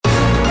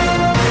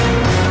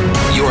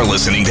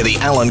listening to The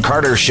Alan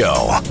Carter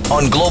Show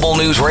on Global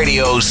News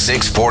Radio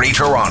 640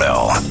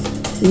 Toronto.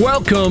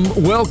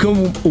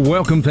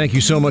 Welcome. Thank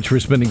you so much for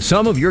spending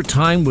some of your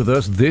time with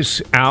us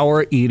this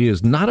hour. It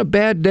is not a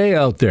bad day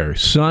out there.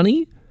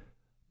 Sunny,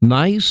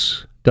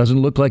 nice,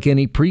 doesn't look like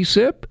any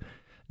precip.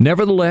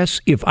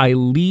 Nevertheless, if I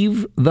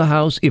leave the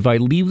house, if I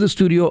leave the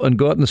studio and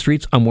go out in the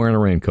streets, I'm wearing a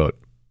raincoat.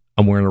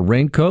 I'm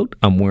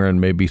wearing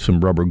maybe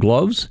some rubber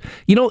gloves.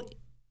 You know,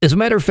 as a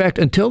matter of fact,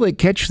 until they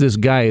catch this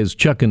guy as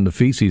chucking the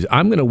feces,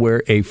 I'm going to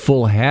wear a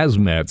full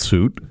hazmat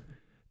suit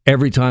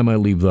every time I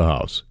leave the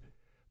house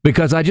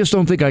because I just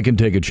don't think I can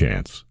take a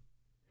chance.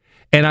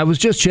 And I was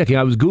just checking,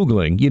 I was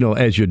Googling,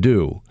 as you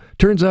do.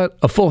 Turns out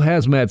a full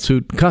hazmat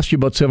suit costs you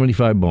about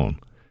 $75.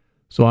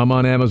 So I'm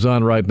on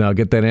Amazon right now.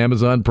 Get that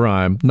Amazon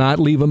Prime. Not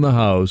leaving the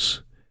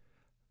house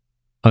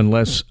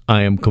unless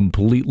I am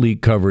completely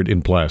covered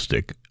in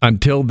plastic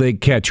until they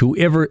catch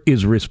whoever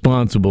is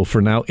responsible for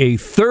now a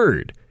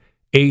third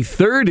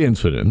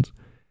incident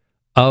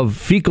of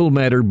fecal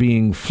matter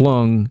being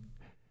flung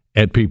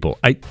at people.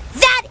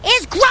 That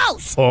is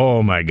gross!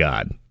 Oh, my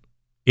God.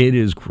 It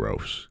is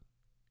gross.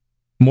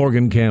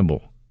 Morgan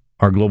Campbell,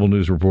 our Global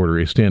News reporter,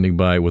 is standing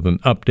by with an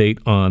update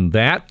on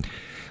that.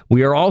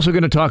 We are also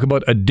going to talk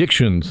about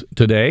addictions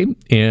today.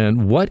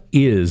 And what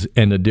is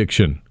an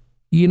addiction?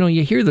 You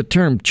hear the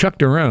term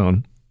chucked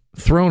around,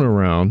 thrown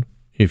around,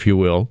 if you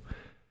will.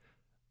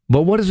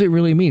 But what does it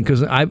really mean?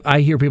 Because I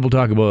hear people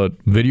talk about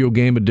video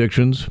game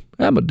addictions.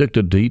 I'm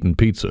addicted to eating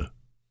pizza.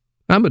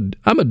 I'm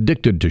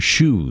addicted to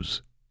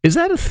shoes. Is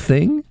that a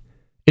thing?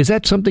 Is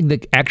that something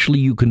that actually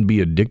you can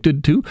be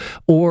addicted to?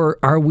 Or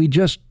are we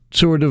just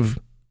sort of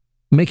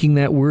making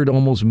that word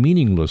almost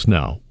meaningless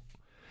now?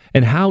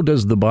 And how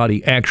does the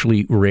body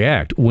actually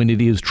react when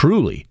it is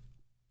truly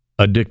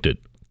addicted?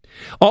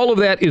 All of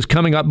that is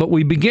coming up, but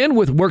we begin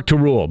with Work to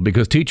Rule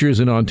because teachers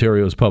in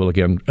Ontario's public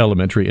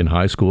elementary and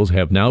high schools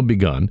have now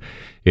begun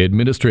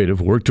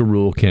administrative Work to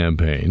Rule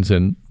campaigns.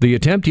 And the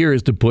attempt here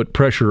is to put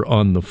pressure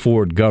on the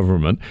Ford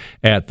government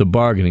at the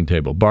bargaining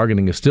table.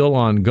 Bargaining is still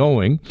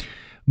ongoing,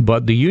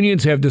 but the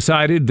unions have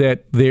decided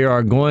that they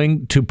are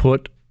going to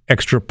put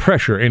extra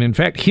pressure. And in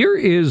fact, here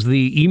is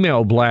the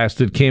email blast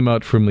that came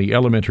out from the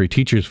Elementary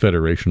Teachers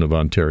Federation of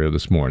Ontario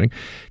this morning.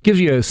 Gives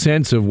you a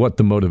sense of what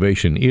the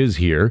motivation is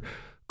here.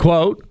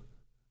 Quote,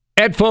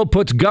 EDFO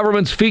puts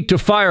government's feet to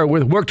fire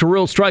with Work to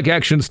Rule strike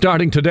action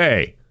starting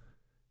today.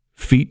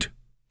 Feet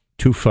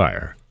to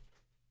fire.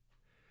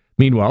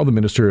 Meanwhile, the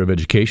Minister of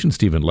Education,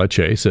 Stephen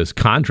Lecce, says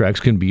contracts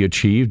can be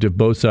achieved if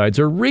both sides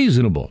are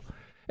reasonable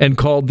and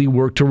called the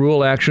Work to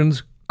Rule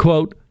actions,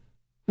 quote,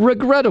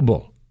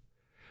 regrettable.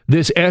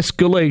 This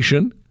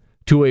escalation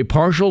to a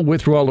partial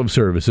withdrawal of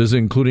services,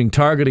 including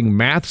targeting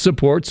math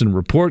supports and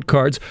report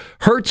cards,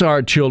 hurts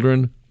our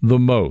children the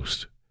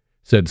most,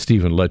 said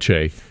Stephen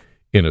Lecce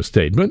in a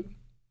statement.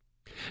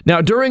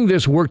 Now, during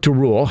this Work to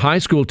Rule, high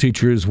school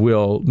teachers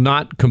will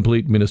not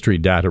complete ministry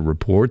data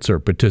reports or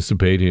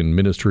participate in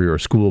ministry or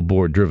school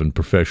board-driven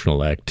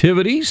professional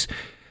activities.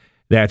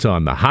 That's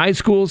on the high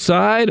school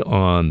side.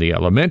 On the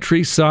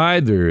elementary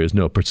side, there is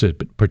no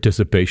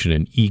participation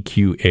in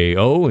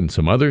EQAO and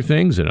some other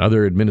things and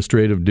other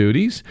administrative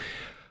duties.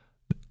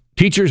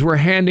 Teachers were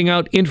handing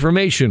out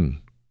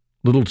information,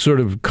 little sort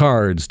of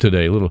cards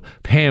today, little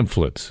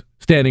pamphlets,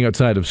 standing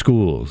outside of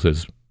schools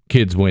as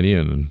kids went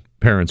in and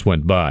parents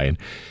went by. And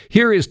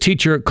here is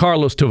teacher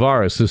Carlos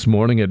Tavares this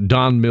morning at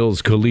Don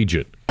Mills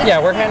Collegiate.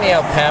 Yeah, we're handing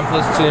out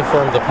pamphlets to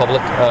inform the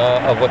public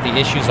of what the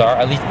issues are,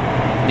 at least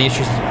the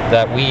issues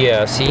that we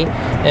see,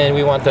 and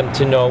we want them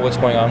to know what's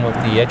going on with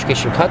the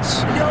education cuts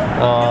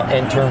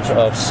in terms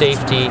of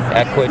safety,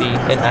 equity,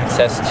 and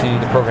access to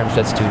the programs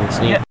that students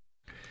need.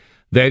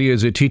 That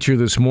is a teacher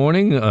this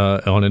morning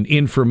on an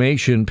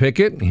information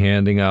picket,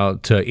 handing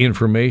out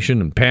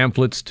information and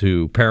pamphlets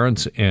to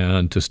parents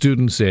and to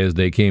students as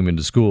they came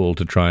into school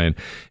to try and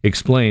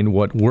explain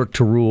what Work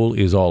to Rule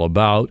is all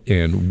about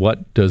and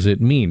what does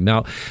it mean.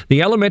 Now,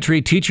 the Elementary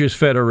Teachers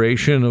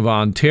Federation of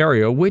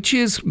Ontario, which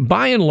is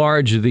by and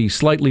large the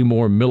slightly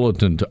more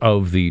militant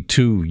of the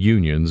two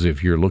unions,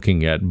 if you're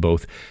looking at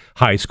both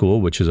high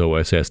school, which is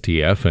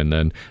OSSTF, and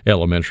then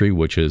elementary,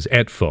 which is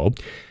EDFO,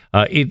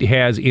 it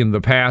has in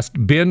the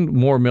past been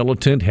more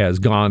militant, has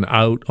gone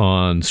out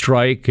on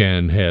strike,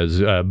 and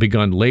has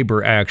begun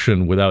labor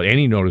action without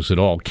any notice at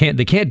all.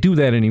 They can't do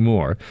that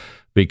anymore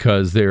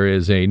because there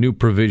is a new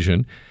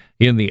provision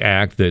in the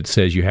act that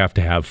says you have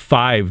to have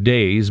 5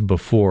 days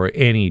before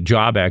any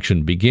job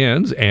action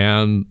begins,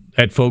 and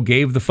EDFO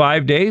gave the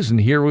 5 days, and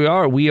here we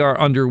are. We are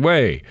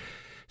underway.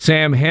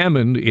 Sam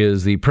Hammond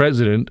is the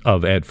president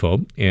of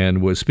EDFO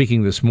and was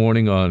speaking this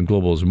morning on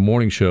Global's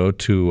morning show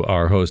to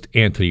our host,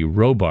 Anthony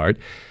Robart.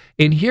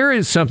 And here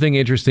is something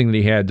interesting that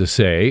he had to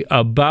say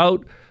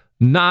about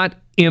not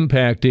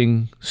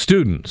impacting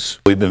students.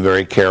 We've been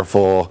very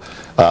careful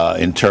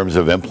in terms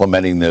of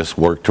implementing this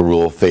work to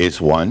rule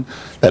phase 1,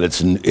 that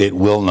it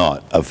will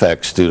not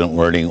affect student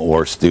learning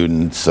or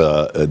students,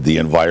 the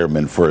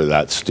environment for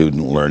that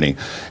student learning.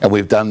 And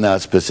we've done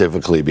that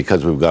specifically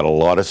because we've got a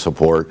lot of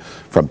support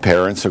from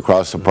parents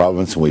across the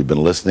province, and we've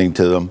been listening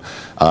to them,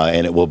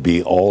 and it will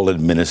be all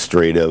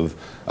administrative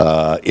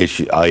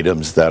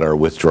items that are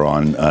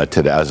withdrawn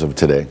as of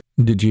today.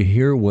 Did you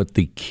hear what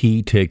the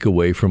key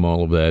takeaway from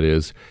all of that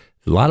is?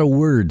 A lot of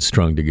words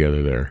strung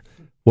together there.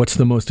 What's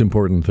the most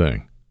important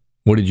thing?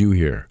 What did you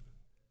hear?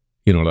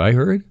 You know what I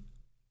heard?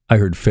 I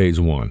heard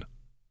phase 1.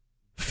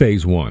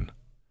 Phase 1.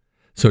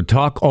 So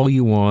talk all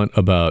you want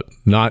about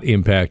not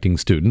impacting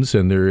students,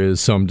 and there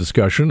is some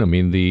discussion. I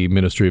mean, the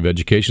Ministry of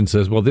Education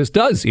says, well, this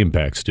does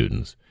impact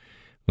students.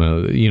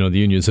 Well, the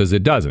union says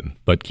it doesn't.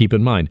 But keep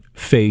in mind,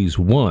 phase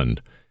 1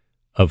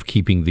 of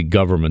keeping the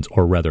government's,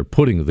 or rather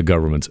putting the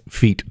government's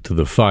feet to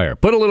the fire.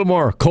 Put a little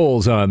more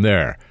coals on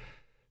there.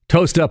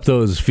 Toast up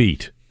those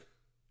feet.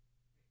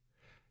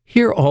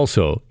 Here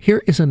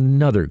is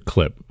another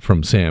clip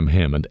from Sam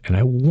Hammond, and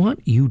I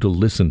want you to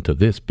listen to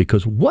this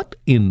because what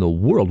in the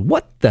world,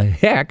 what the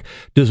heck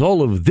does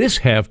all of this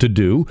have to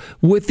do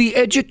with the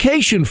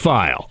education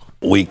file?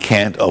 We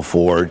can't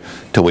afford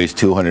to waste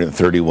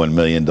 $231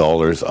 million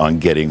on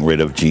getting rid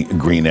of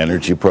green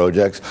energy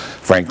projects.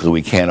 Frankly,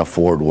 we can't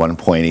afford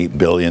 $1.8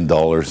 billion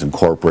in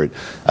corporate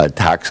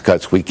tax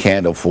cuts. We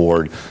can't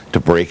afford to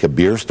break a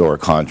beer store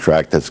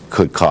contract that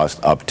could cost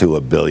up to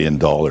 $1 billion.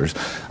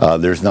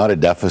 There's not a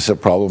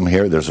deficit problem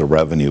here. There's a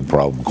revenue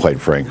problem,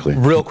 quite frankly.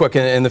 Real quick,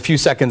 in the few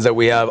seconds that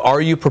we have, are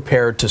you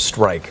prepared to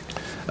strike?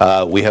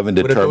 We haven't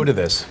determined. Would it go to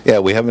this? Yeah,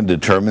 we haven't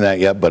determined that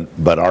yet,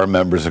 but our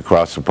members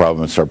across the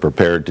province are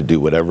prepared to do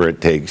whatever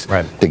it takes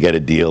to get a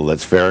deal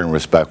that's fair and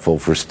respectful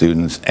for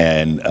students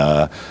and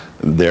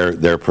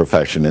their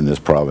profession in this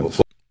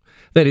province.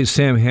 That is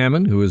Sam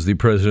Hammond, who is the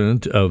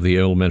president of the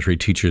Elementary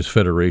Teachers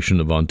Federation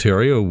of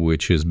Ontario,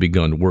 which has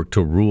begun work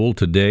to rule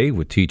today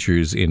with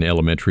teachers in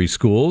elementary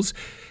schools.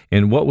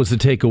 And what was the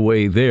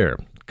takeaway there?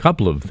 A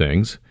couple of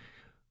things.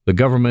 The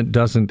government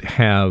doesn't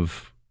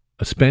have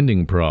a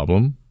spending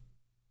problem.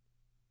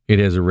 It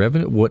has a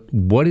revenue.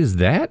 What is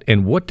that?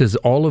 And what does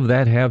all of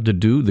that have to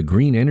do, the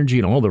green energy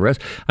and all the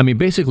rest? I mean,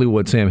 basically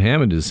what Sam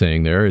Hammond is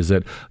saying there is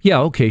that, yeah,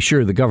 okay,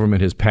 sure, the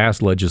government has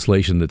passed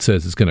legislation that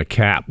says it's going to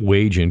cap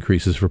wage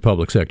increases for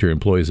public sector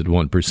employees at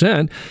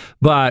 1%,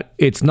 but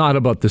it's not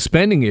about the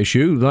spending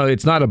issue.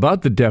 It's not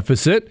about the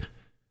deficit.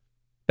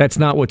 That's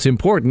not what's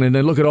important. And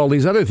then look at all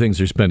these other things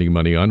they're spending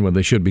money on when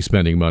they should be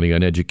spending money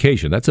on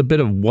education. That's a bit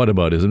of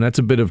whataboutism. That's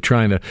a bit of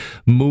trying to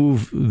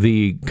move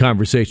the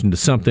conversation to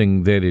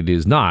something that it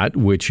is not,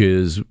 which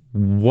is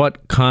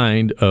what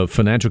kind of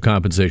financial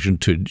compensation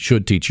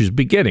should teachers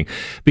be getting?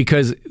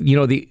 Because,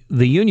 the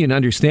union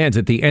understands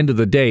at the end of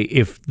the day,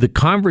 if the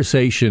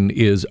conversation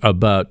is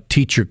about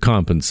teacher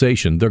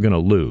compensation, they're going to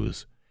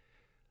lose.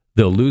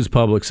 They'll lose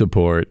public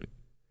support.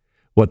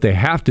 What they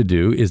have to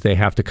do is they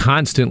have to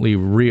constantly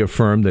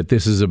reaffirm that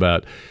this is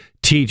about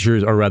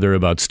teachers, or rather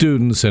about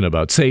students and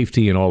about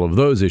safety and all of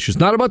those issues.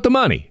 Not about the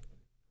money.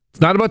 It's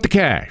not about the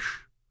cash.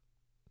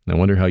 I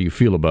wonder how you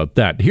feel about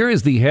that. Here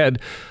is the head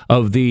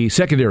of the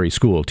Secondary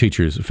School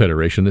Teachers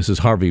Federation. This is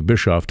Harvey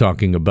Bischoff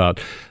talking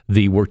about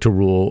the work to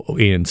rule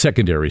in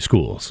secondary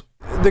schools.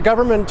 The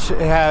government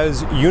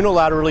has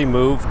unilaterally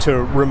moved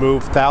to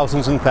remove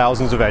thousands and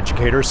thousands of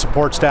educators,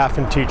 support staff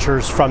and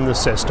teachers from the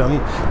system.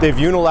 They've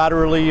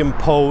unilaterally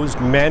imposed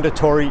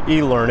mandatory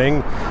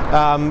e-learning,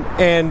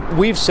 and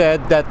we've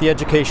said that the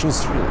education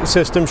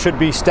system should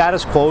be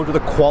status quo to the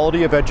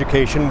quality of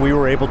education we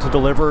were able to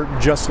deliver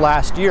just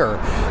last year.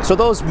 So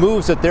those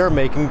moves that they're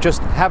making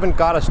just haven't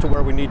got us to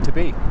where we need to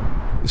be.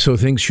 So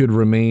things should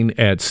remain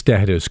at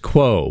status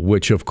quo,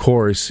 which, of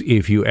course,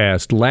 if you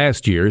asked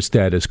last year,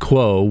 status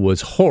quo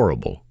was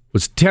horrible,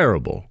 was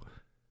terrible,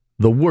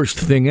 the worst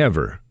thing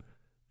ever.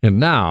 And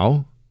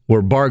now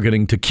we're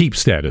bargaining to keep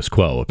status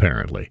quo,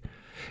 apparently.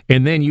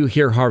 And then you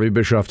hear Harvey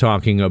Bischoff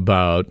talking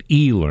about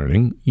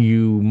e-learning.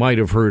 You might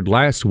have heard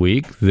last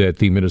week that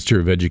the Minister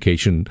of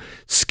Education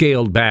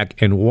scaled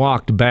back and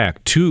walked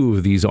back 2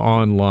 of these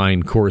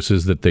online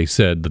courses that they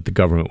said that the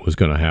government was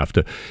going to have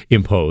to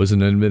impose,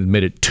 and then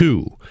admitted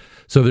 2.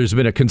 So there's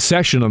been a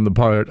concession on the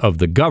part of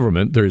the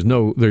government. There's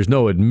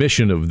no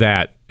admission of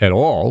that at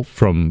all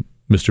from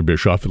Mr.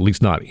 Bischoff, at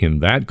least not in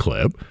that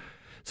clip,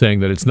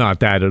 saying that it's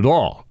not that at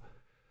all.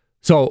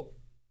 So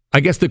I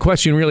guess the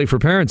question really for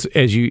parents,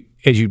 as you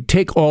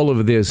take all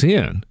of this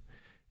in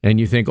and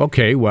you think,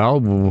 okay, well,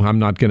 I'm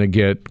not going to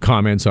get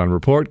comments on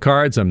report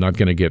cards. I'm not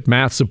going to get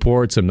math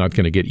supports. I'm not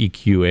going to get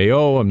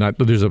EQAO.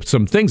 There's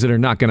some things that are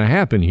not going to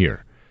happen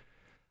here.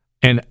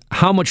 And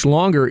how much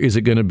longer is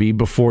it going to be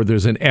before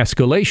there's an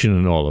escalation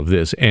in all of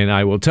this? And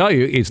I will tell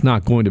you, it's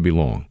not going to be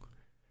long.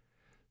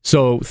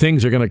 So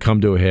things are going to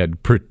come to a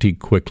head pretty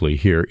quickly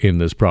here in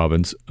this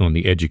province on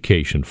the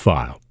education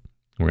file.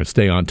 We're going to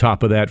stay on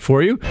top of that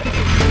for you.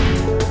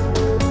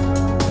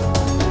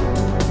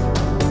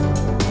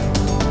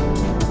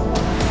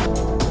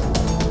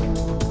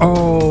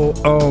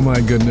 Oh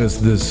my goodness,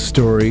 this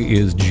story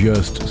is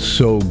just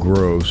so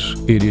gross.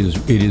 It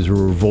is a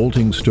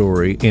revolting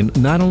story, and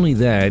not only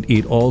that,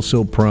 it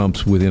also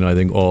prompts within, I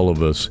think, all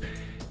of us,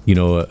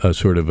 a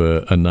sort of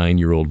a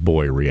 9-year-old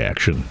boy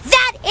reaction.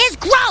 That is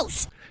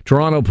gross!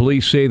 Toronto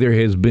police say there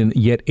has been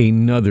yet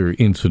another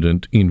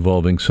incident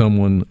involving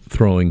someone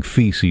throwing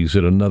feces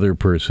at another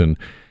person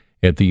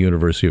at the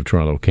University of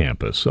Toronto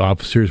campus.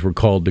 Officers were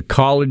called to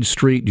College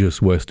Street,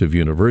 just west of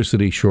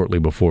University, shortly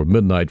before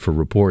midnight for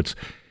reports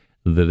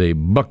that a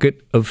bucket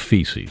of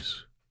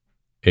feces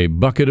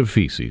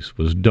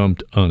was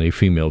dumped on a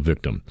female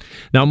victim.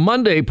 Now,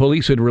 Monday,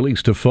 police had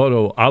released a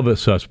photo of a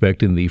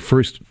suspect in the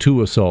first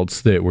 2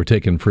 assaults that were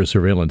taken for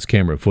surveillance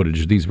camera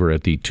footage. These were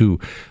at the 2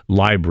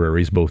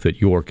 libraries, both at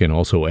York and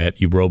also at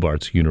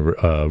Robarts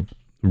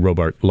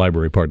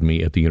Library,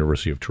 at the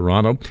University of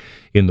Toronto.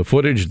 In the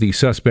footage, the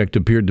suspect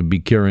appeared to be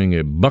carrying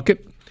a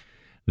bucket.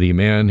 The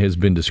man has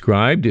been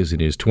described as in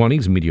his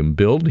 20s, medium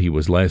build. He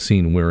was last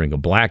seen wearing a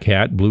black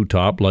hat, blue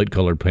top,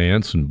 light-colored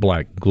pants, and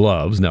black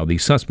gloves. Now, the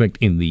suspect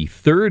in the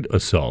 3rd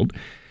assault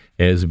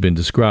has been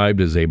described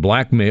as a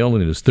black male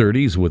in his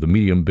 30s with a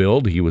medium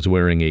build. He was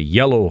wearing a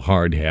yellow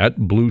hard hat,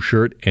 blue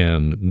shirt,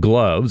 and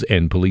gloves,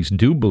 and police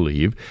do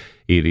believe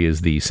it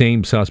is the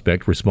same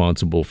suspect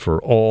responsible for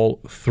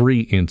all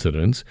 3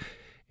 incidents.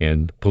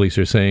 And police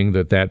are saying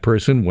that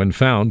person, when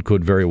found,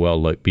 could very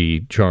well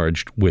be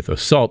charged with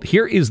assault.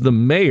 Here is the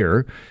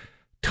mayor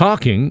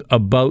talking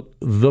about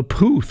the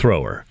poo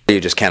thrower.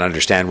 You just can't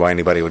understand why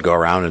anybody would go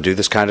around and do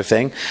this kind of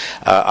thing.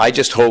 I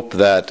just hope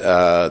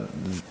that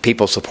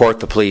people support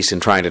the police in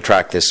trying to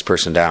track this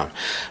person down.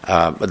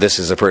 This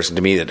is a person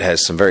to me that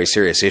has some very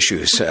serious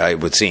issues, it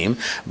would seem,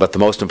 but the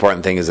most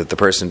important thing is that the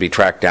person be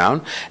tracked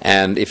down.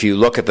 And if you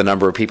look at the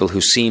number of people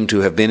who seem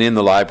to have been in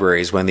the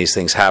libraries when these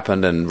things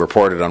happened and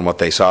reported on what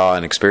they saw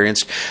and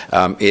experienced,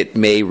 it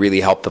may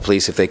really help the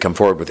police if they come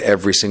forward with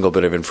every single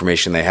bit of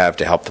information they have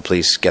to help the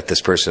police get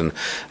this person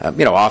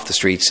off the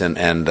streets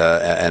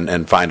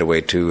and find a way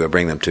to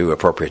bring them to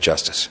appropriate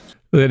justice.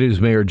 That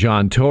is Mayor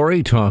John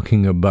Tory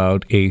talking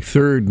about a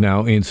third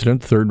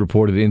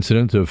reported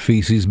incident of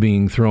feces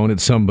being thrown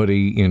at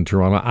somebody in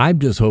Toronto. I'm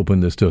just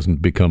hoping this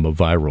doesn't become a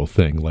viral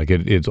thing. Like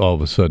it's all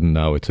of a sudden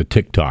now it's a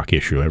TikTok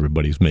issue.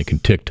 Everybody's making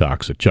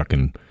TikToks of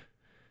chucking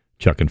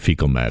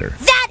fecal matter.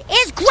 That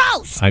is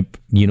gross!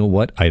 You know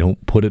what? I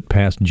don't put it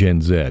past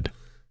Gen Z.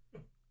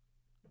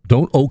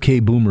 Don't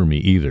okay boomer me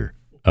either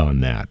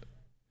on that.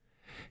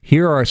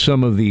 Here are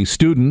some of the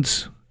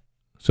students,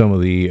 some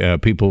of the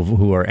people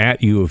who are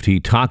at U of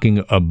T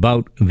talking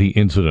about the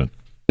incident.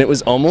 It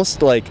was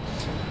almost like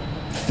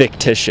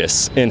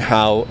fictitious in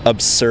how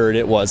absurd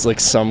it was. Like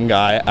some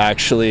guy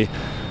actually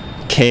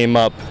came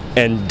up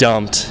and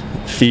dumped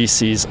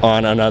feces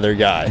on another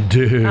guy.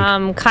 Dude.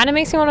 Kind of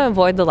makes me want to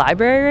avoid the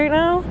library right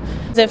now.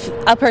 If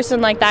a person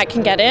like that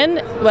can get in,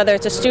 whether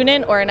it's a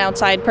student or an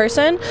outside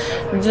person,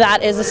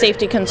 that is a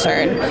safety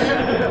concern.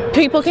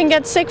 People can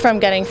get sick from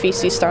getting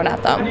feces thrown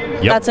at them.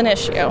 Yep. That's an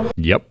issue.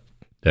 Yep.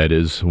 That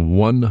is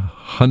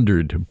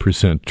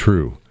 100%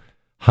 true.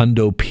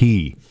 Hundo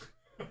P.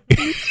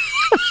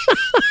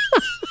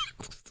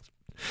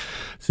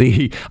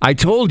 See, I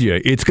told you,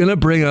 it's going to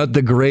bring out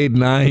the grade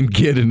 9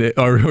 kid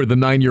or the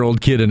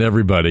 9-year-old kid in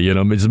everybody.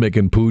 I'm just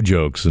making poo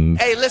jokes and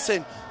hey,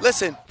 listen,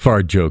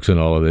 fart jokes and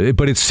all of it.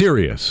 But it's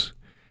serious.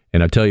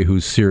 And I tell you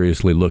who's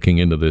seriously looking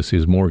into this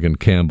is Morgan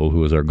Campbell,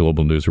 who is our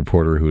global news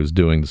reporter who is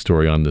doing the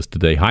story on this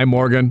today. Hi,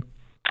 Morgan.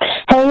 Hey,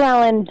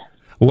 Alan.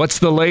 What's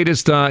the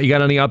latest? You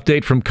got any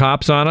update from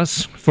cops on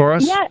us for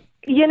us? Yeah.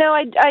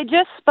 I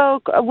just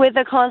spoke with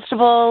a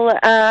constable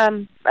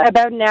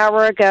about an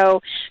hour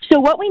ago. So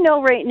what we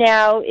know right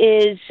now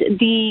is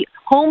the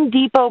Home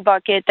Depot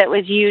bucket that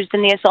was used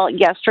in the assault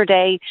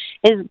yesterday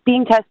is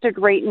being tested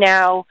right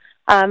now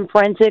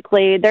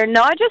forensically. They're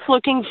not just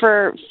looking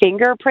for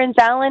fingerprints,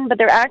 Alan, but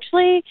they're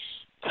actually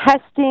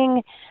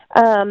testing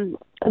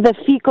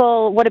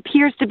what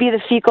appears to be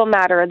the fecal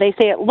matter. They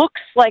say it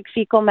looks like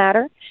fecal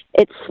matter.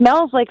 It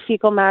smells like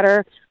fecal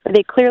matter. But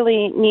they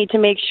clearly need to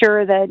make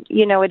sure that,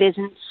 it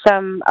isn't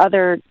some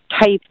other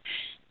type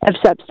of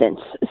substance.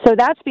 So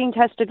that's being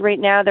tested right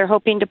now. They're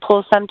hoping to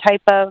pull some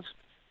type of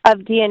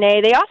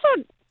DNA. They also,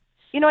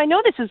 I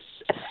know this is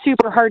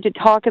super hard to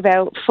talk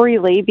about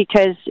freely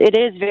because it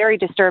is very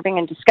disturbing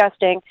and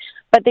disgusting,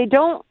 but they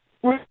don't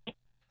really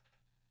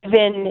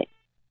even...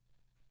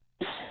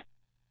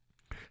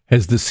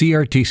 Has the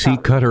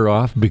CRTC cut her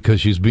off because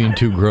she's being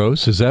too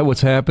gross? Is that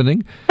what's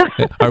happening?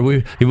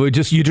 You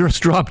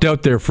just dropped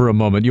out there for a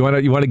moment. You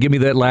want to give me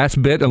that last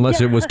bit?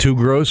 Unless it was too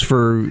gross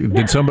for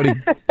did somebody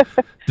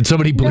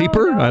bleep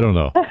her? I don't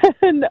know.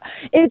 No,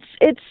 it's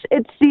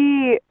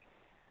the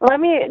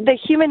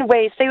human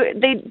waste.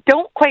 They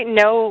don't quite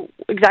know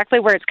exactly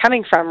where it's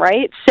coming from,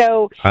 right?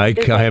 So I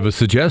have a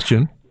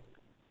suggestion.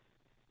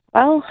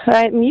 Well,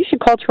 you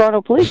should call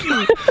Toronto Police.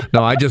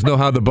 No, I just know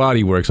how the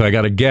body works. I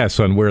got a guess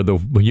on where the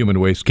human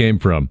waste came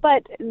from.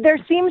 But there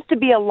seems to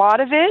be a lot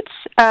of it.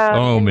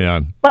 Oh,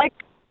 man. Like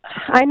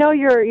I know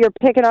you're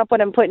picking up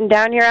what I'm putting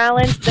down here,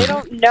 Alan. They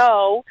don't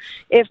know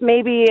if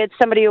maybe it's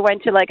somebody who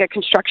went to like a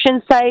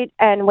construction site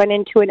and went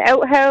into an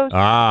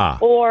outhouse,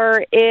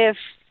 or if...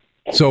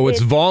 So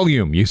it's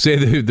volume. You say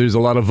that there's a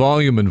lot of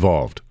volume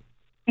involved.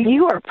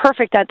 You are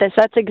perfect at this.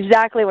 That's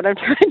exactly what I'm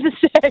trying to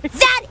say.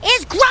 That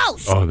is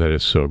gross! Oh, that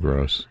is so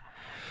gross.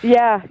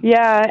 Yeah.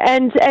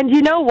 And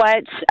you know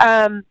what?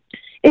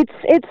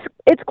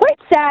 It's quite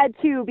sad,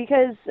 too,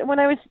 because when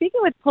I was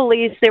speaking with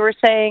police, they were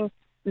saying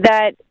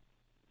that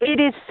it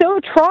is so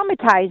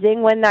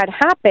traumatizing when that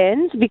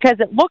happens because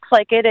it looks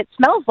like it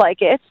smells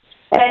like it,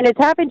 and it's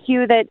happened to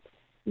you that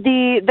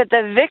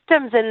the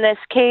victims in this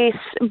case,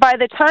 by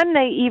the time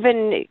they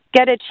even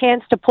get a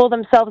chance to pull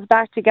themselves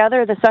back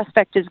together, the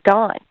suspect is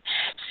gone.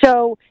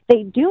 So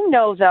they do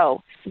know,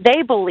 though,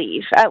 they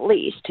believe at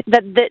least,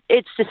 that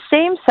it's the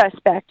same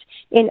suspect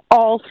in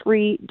all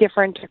three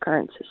different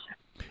occurrences.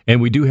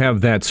 And we do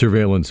have that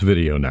surveillance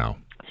video now.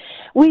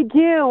 We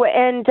do,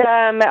 and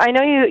I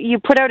know you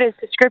put out his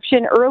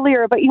description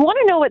earlier, but you want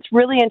to know what's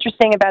really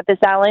interesting about this,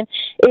 Alan,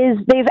 is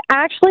they've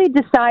actually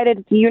decided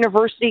at the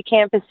university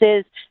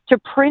campuses to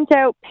print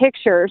out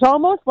pictures,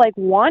 almost like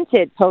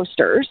wanted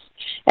posters,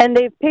 and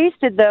they've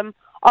pasted them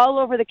all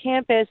over the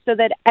campus so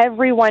that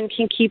everyone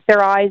can keep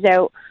their eyes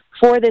out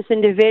for this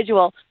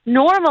individual.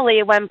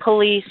 Normally, when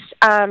police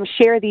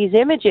share these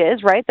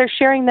images, right, they're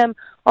sharing them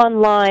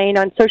online,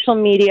 on social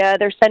media.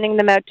 They're sending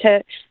them out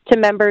to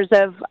members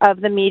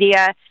of the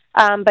media.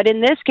 But in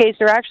this case,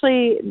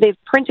 they've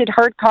printed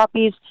hard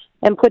copies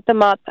and put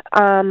them up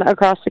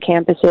across the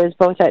campuses,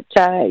 both at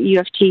U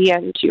of T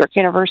and York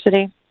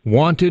University.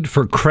 Wanted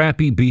for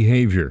crappy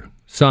behavior.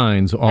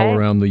 Signs all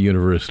around the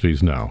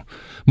universities now.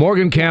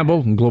 Morgan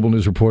Campbell, Global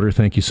News reporter,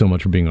 thank you so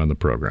much for being on the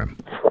program.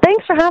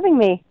 Thanks for having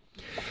me.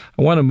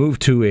 I want to move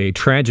to a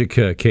tragic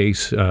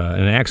case,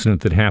 an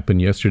accident that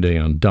happened yesterday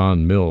on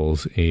Don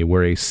Mills,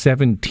 where a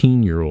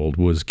 17-year-old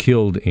was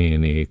killed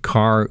in a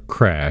car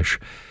crash.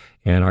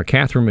 And our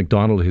Catherine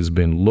McDonald has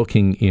been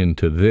looking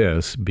into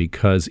this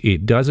because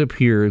it does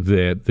appear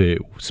that the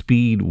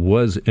speed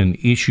was an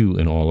issue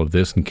in all of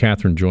this. And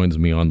Catherine joins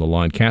me on the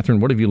line. Catherine,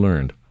 what have you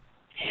learned?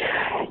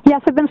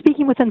 Yes, I've been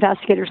speaking with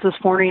investigators this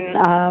morning,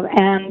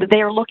 and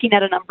they are looking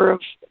at a number of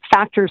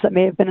factors that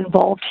may have been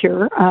involved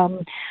here.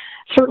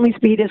 Certainly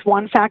speed is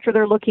one factor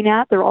they're looking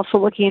at. They're also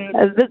looking,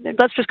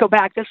 let's just go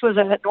back. This was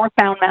a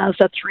northbound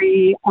Mazda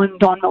 3 on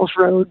Don Mills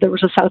Road. There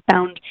was a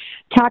southbound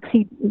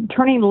taxi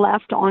turning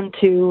left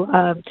onto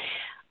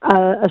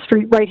a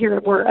street right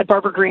here at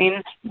Barber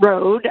Green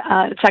Road.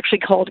 It's actually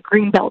called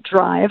Greenbelt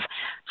Drive.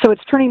 So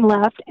it's turning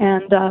left,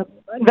 and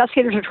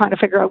investigators are trying to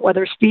figure out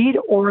whether speed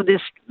or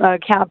this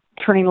cab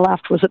turning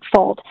left was at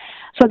fault.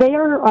 So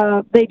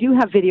they do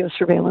have video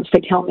surveillance,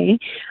 they tell me.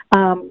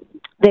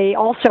 They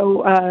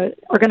also are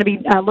going to be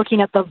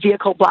looking at the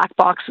vehicle black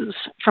boxes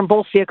from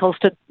both vehicles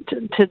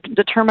to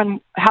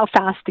determine how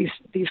fast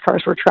these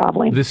cars were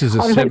traveling. This is a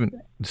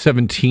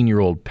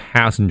 17-year-old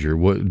passenger.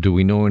 Do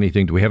we know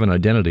anything? Do we have an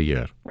identity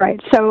yet? Right.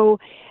 So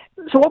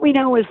what we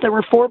know is there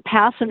were 4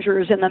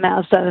 passengers in the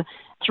Mazda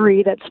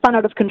 3 that spun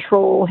out of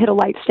control, hit a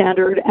light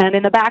standard, and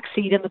in the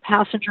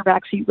passenger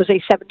back seat, was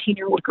a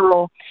 17-year-old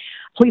girl.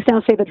 Police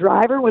now say the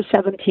driver was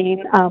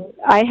 17.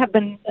 I have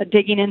been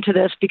digging into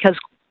this because,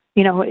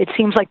 it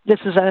seems like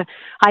this is a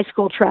high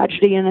school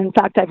tragedy, and in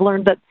fact, I've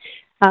learned that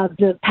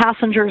the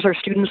passengers are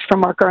students from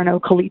Mark Garneau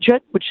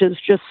Collegiate, which is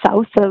just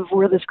south of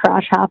where this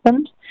crash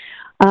happened.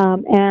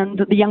 And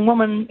the young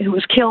woman who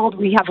was killed,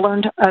 I have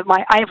learned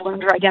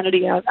her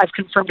identity. I've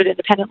confirmed it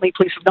independently.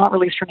 Police have not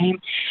released her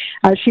name.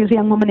 She is a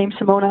young woman named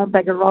Simona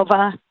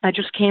Begarova. I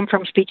just came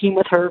from speaking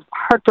with her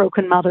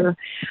heartbroken mother.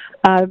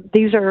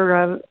 These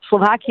are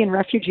Slovakian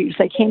refugees.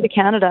 They came to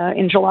Canada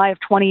in July of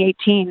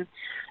 2018.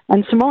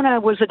 And Simona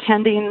was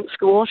attending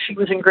school. She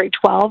was in grade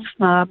 12.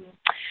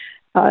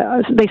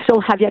 They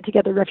still have yet to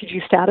get their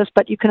refugee status,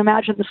 but you can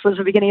imagine this was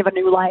the beginning of a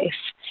new life.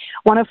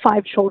 One of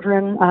 5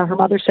 children, her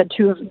mother said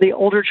 2 of the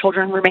older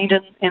children remained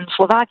in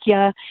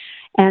Slovakia,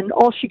 and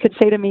all she could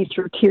say to me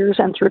through tears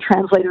and through a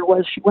translator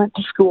was she went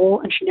to school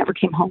and she never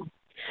came home.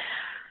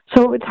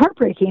 So it's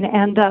heartbreaking,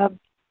 and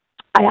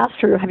I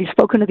asked her, have you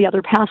spoken to the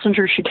other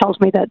passengers? She tells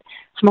me that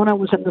Simona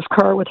was in this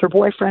car with her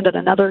boyfriend and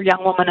another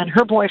young woman and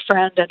her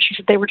boyfriend, and she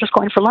said they were just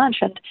going for lunch,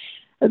 and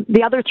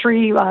the other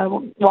 3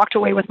 walked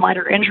away with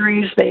minor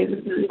injuries.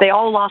 They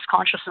all lost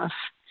consciousness.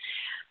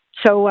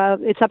 So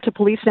it's up to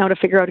police now to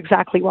figure out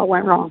exactly what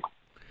went wrong.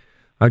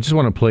 I just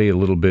want to play a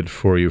little bit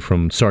for you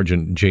from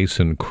Sergeant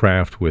Jason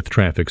Kraft with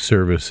Traffic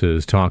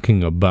Services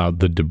talking about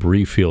the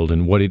debris field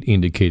and what it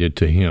indicated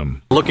to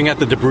him. Looking at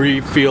the debris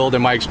field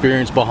and my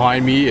experience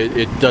behind me,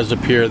 it does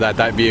appear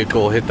that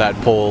vehicle hit that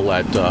pole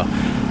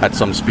at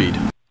some speed.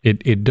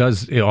 It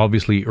does,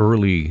 obviously,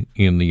 early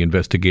in the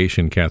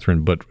investigation,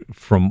 Catherine, but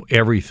from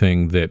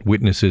everything that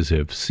witnesses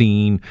have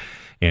seen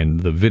and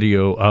the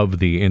video of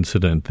the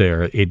incident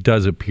there, it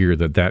does appear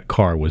that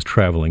car was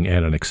traveling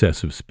at an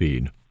excessive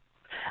speed.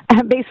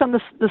 Based on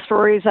the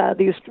stories,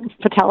 these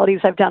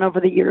fatalities I've done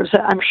over the years,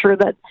 I'm sure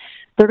that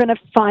they're going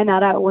to find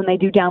that out when they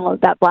do download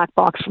that black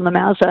box from the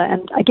Mazda.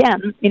 And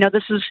again,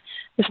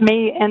 this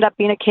may end up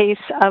being a case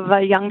of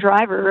a young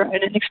driver,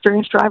 an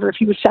inexperienced driver. If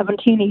he was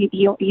 17,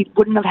 he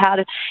would have had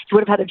a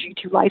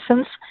G2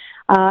 license.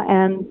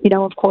 And,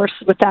 of course,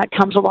 with that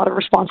comes a lot of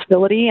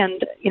responsibility.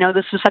 And,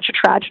 this is such a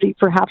tragedy.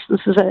 Perhaps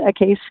this is a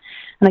case.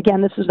 And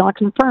again, this is not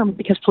confirmed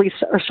because police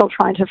are still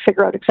trying to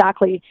figure out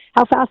exactly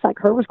how fast that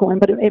car was going.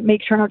 But it may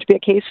turn out to be a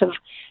case of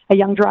a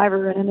young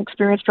driver and an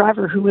experienced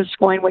driver who was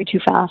going way too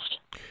fast.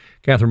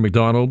 Catherine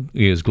McDonald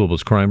is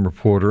Global's crime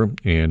reporter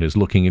and is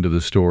looking into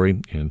the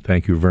story. And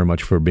thank you very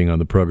much for being on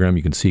the program.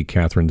 You can see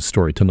Catherine's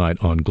story tonight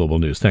on Global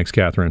News. Thanks,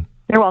 Catherine.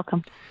 You're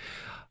welcome.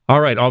 All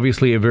right.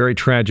 Obviously, a very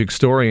tragic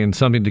story and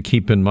something to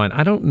keep in mind.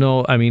 I don't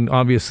know. I mean,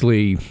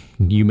 obviously,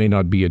 you may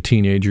not be a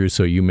teenager,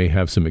 so you may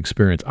have some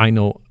experience. I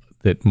know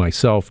that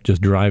myself,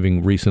 just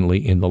driving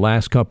recently in the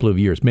last couple of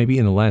years, maybe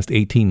in the last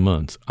 18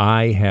 months,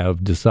 I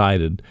have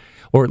decided,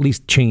 or at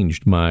least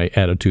changed my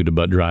attitude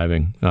about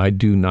driving. I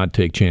do not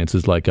take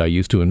chances like I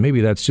used to. And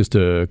maybe that's just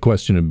a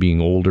question of being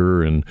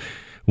older and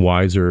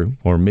wiser,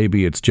 or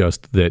maybe it's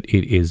just that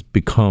it has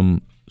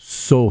become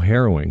so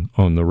harrowing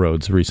on the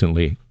roads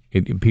recently.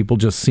 People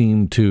just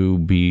seem to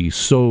be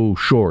so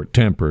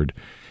short-tempered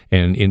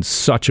and in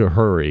such a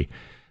hurry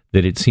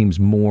that it seems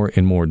more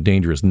and more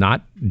dangerous,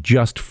 not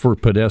just for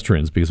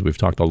pedestrians, because we've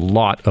talked a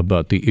lot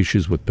about the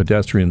issues with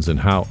pedestrians and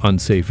how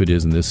unsafe it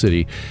is in this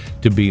city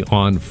to be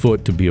on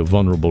foot, to be a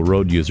vulnerable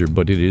road user,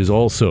 but it is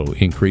also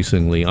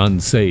increasingly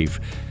unsafe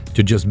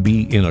to just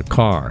be in a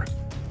car.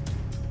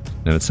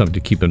 And it's something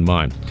to keep in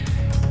mind.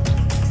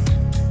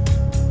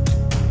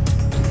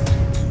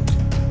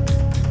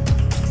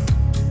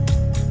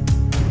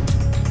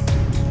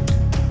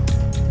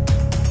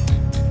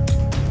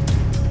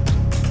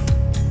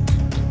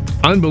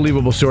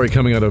 Unbelievable story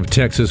coming out of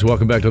Texas.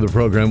 Welcome back to the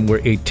program,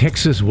 where a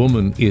Texas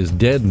woman is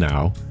dead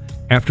now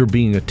after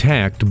being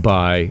attacked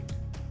by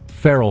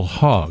feral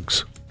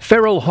hogs.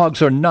 Feral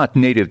hogs are not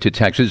native to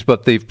Texas,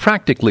 but they've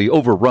practically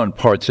overrun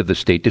parts of the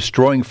state,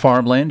 destroying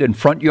farmland and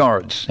front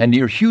yards. And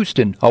near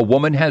Houston, a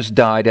woman has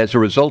died as a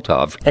result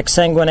of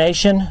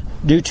exsanguination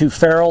due to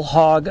feral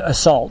hog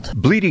assault,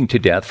 bleeding to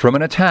death from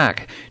an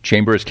attack.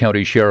 Chambers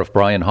County Sheriff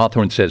Brian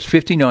Hawthorne says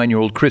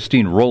 59-year-old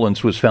Christine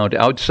Rollins was found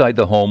outside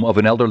the home of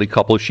an elderly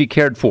couple she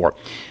cared for.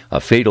 A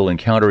fatal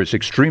encounter is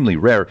extremely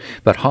rare,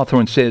 but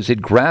Hawthorne says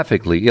it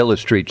graphically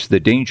illustrates the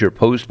danger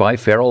posed by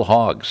feral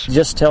hogs.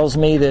 Just tells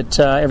me that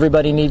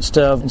everybody needs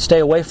to stay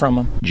away from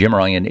them. Jim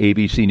Ryan,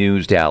 ABC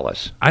News,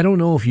 Dallas. I don't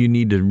know if you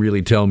need to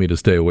really tell me to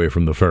stay away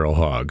from the feral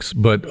hogs,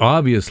 but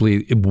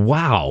obviously,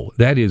 wow,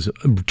 that is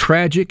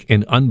tragic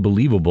and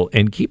unbelievable.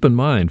 And keep in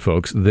mind,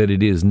 folks, that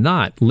it is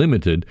not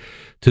limited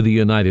to the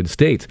United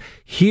States.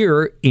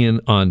 Here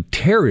in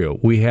Ontario,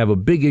 we have a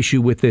big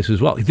issue with this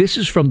as well. This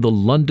is from the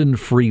London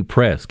Free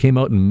Press. Came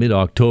out in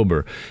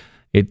mid-October.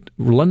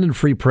 London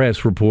Free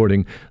Press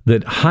reporting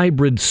that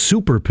hybrid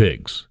super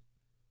pigs,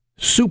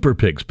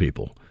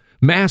 people,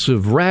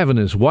 massive,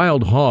 ravenous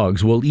wild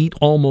hogs will eat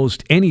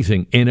almost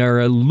anything and are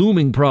a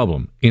looming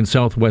problem in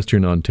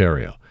southwestern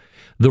Ontario.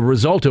 The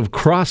result of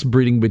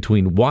crossbreeding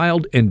between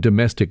wild and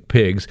domestic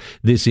pigs,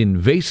 this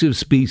invasive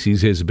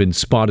species has been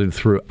spotted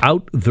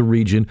throughout the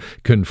region,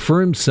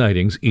 confirmed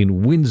sightings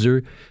in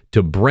Windsor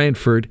to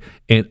Brantford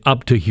and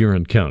up to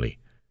Huron County.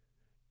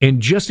 And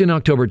just in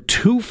October,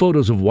 2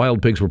 photos of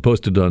wild pigs were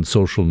posted on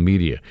social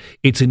media.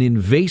 It's an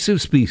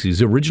invasive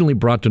species originally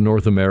brought to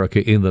North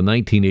America in the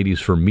 1980s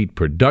for meat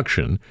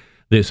production.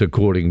 This,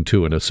 according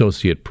to an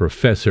associate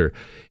professor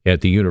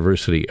at the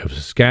University of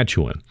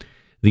Saskatchewan.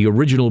 The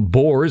original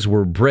boars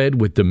were bred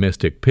with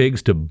domestic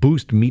pigs to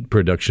boost meat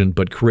production,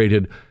 but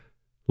created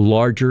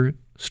larger,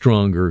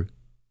 stronger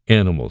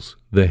animals,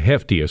 the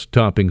heftiest,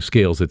 topping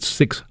scales at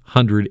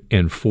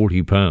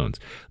 640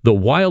 pounds. The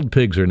wild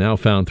pigs are now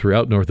found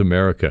throughout North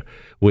America,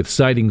 with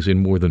sightings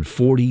in more than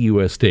 40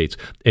 U.S. states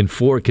and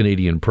 4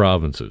 Canadian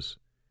provinces.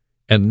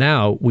 And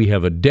now we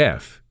have a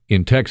death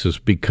in Texas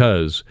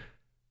because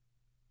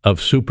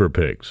of super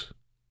pigs.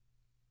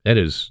 That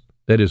is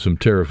some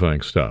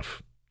terrifying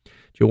stuff.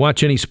 Did you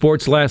watch any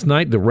sports last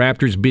night? The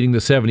Raptors beating the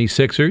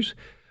 76ers,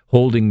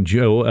 holding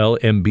Joel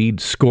Embiid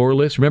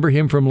scoreless. Remember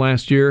him from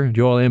last year?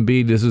 Joel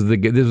Embiid, this is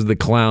the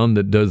clown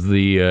that does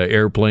the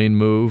airplane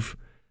move.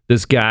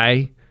 This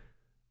guy,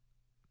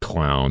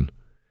 clown.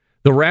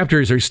 The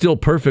Raptors are still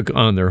perfect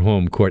on their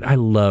home court. I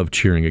love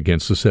cheering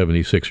against the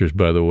 76ers,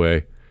 by the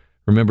way.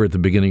 Remember at the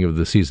beginning of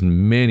the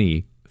season,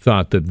 many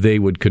thought that they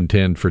would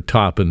contend for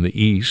top in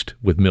the East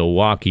with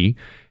Milwaukee.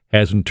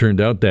 Hasn't turned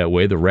out that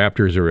way. The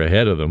Raptors are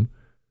ahead of them.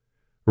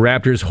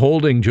 Raptors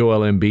holding Joel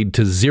Embiid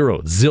to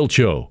 0.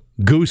 Zilcho.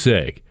 Goose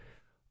egg.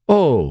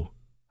 Oh,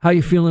 how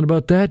you feeling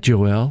about that,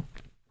 Joel?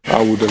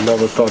 I would have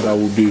never thought I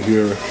would be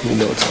here,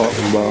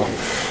 talking about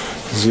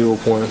 0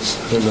 points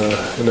in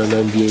an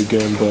NBA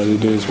game, but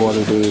it is what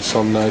it is.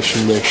 Some nights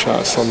you make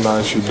shots, some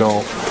nights you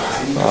don't.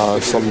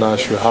 Some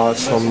nights you're hot,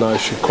 some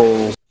nights you're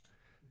cold.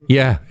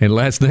 Yeah, and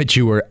last night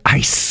you were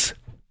ice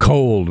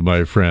cold,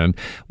 my friend.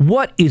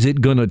 What is it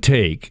going to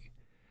take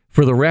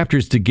for the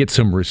Raptors to get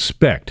some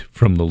respect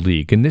from the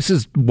league. And this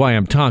is why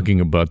I'm talking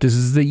about this.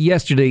 Is that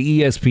yesterday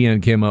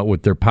ESPN came out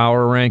with their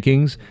power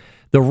rankings.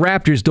 The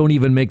Raptors don't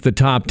even make the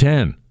top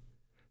 10.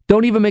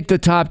 Don't even make the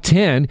top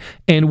 10,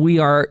 and we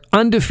are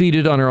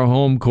undefeated on our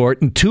home court,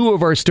 and 2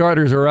 of our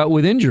starters are out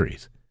with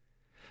injuries.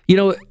 You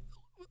know,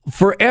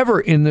 forever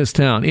in this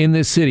town, in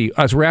this city,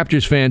 us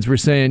Raptors fans were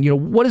saying, you know,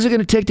 what is it going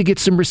to take to get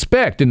some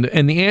respect? And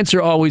the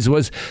answer always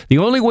was, the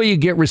only way you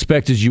get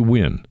respect is you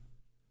win.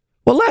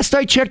 Well, last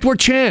I checked, we're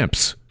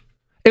champs,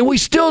 and we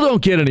still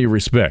don't get any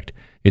respect.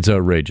 It's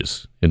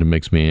outrageous, and it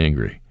makes me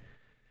angry.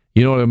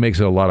 You know what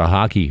makes a lot of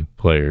hockey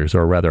players,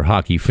 or rather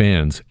hockey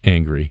fans,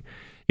 angry?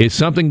 It's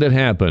something that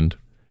happened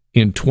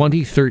in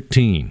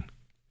 2013.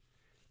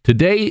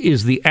 Today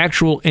is the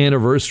actual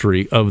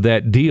anniversary of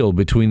that deal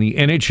between the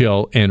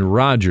NHL and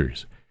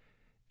Rogers.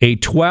 A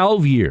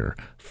 12-year,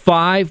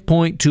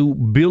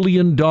 $5.2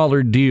 billion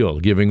deal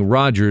giving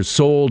Rogers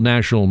sole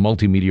national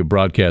multimedia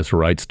broadcast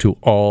rights to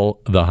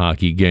all the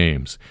hockey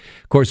games.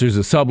 Of course, there's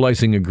a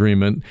sublicensing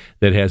agreement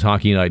that has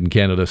Hockey Night in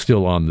Canada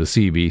still on the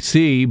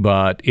CBC,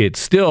 but it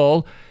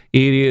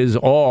is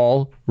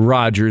all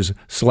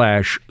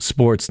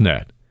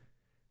Rogers/Sportsnet.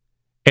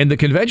 And the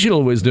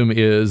conventional wisdom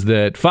is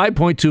that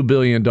 $5.2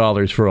 billion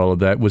for all of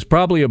that was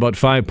probably about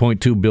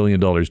 $5.2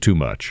 billion too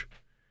much,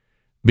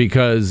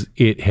 because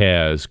it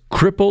has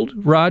crippled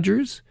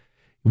Rogers.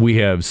 We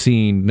have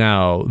seen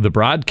now the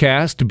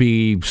broadcast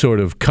be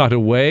sort of cut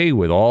away,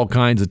 with all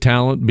kinds of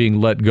talent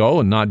being let go,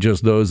 and not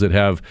just those that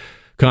have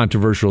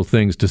controversial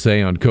things to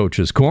say on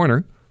Coach's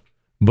Corner,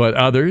 but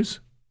others.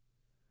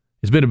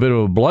 It's been a bit of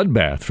a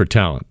bloodbath for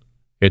talent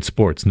at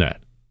Sportsnet.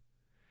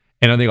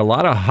 And I think a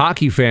lot of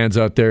hockey fans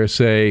out there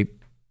say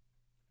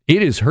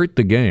it has hurt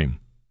the game.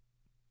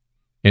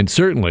 And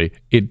certainly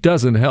it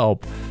doesn't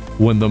help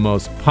when the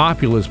most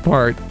populous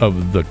part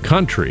of the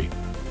country,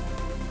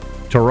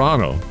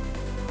 Toronto,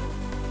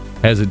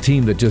 has a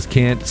team that just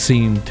can't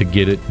seem to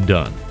get it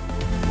done.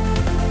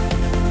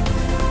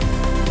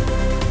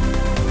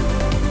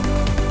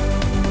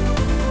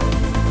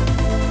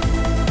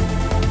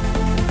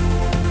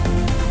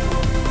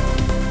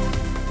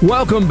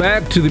 Welcome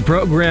back to the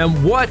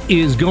program. What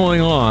is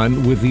going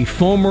on with the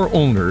former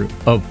owner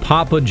of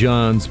Papa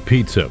John's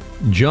Pizza?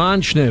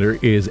 John Schneider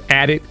is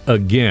at it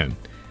again.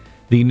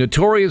 The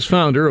notorious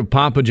founder of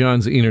Papa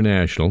John's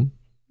International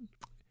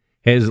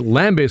has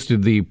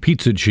lambasted the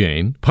pizza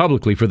chain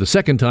publicly for the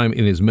second time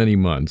in as many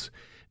months,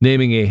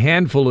 naming a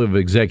handful of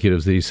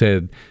executives that he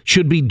said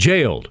should be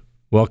jailed,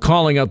 while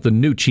calling out the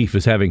new chief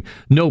as having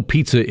no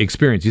pizza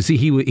experience. You see,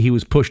 he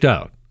was pushed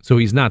out, so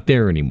he's not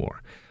there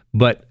anymore.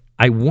 But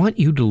I want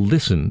you to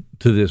listen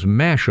to this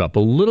mashup, a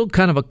little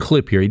kind of a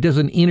clip here. He does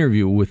an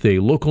interview with a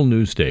local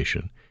news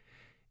station.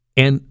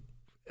 And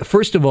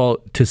first of all,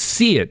 to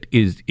see it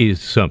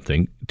is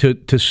something.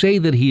 To say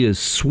that he is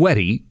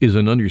sweaty is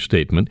an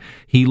understatement.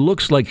 He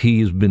looks like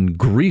he's been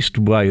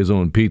greased by his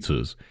own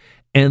pizzas.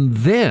 And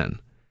then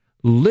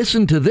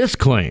listen to this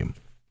claim.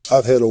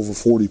 I've had over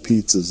 40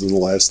 pizzas in the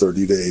last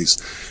 30 days.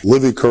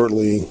 Living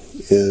currently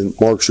in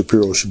Mark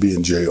Shapiro should be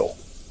in jail.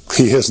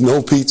 He has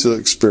no pizza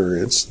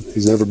experience.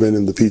 He's never been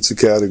in the pizza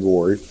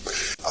category.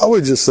 I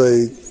would just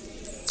say,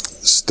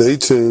 stay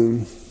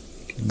tuned.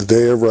 The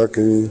day of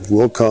reckoning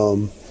will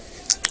come.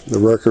 The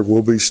record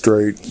will be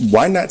straight.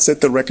 Why not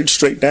set the record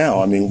straight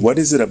now? I mean, what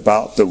is it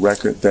about the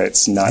record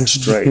that's not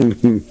straight?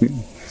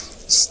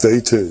 Stay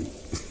tuned.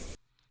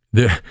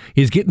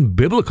 He's getting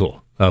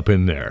biblical up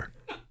in there.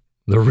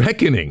 The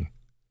reckoning.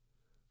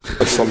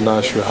 Some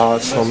nights you're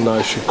hot, some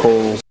nights you're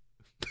cold.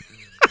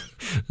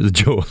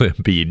 Joel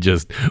Embiid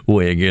just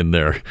weighing in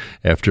there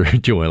after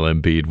Joel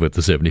Embiid with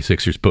the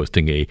 76ers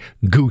posting a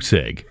goose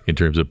egg in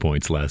terms of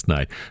points last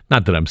night.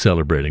 Not that I'm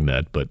celebrating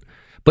that, but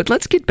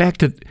let's get back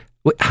to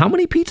how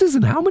many pizzas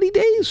in how many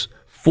days?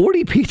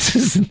 40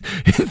 pizzas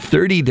in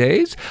 30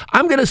 days?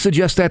 I'm going to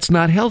suggest that's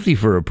not healthy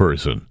for a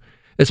person,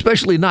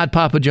 especially not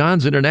Papa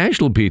John's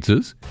International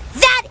pizzas.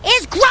 That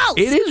is gross!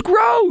 It is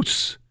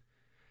gross!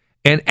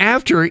 And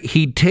after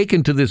he'd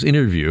taken to this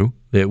interview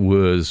that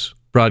was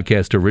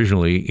broadcast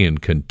originally in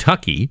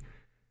Kentucky,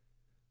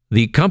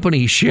 the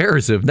company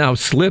shares have now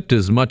slipped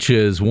as much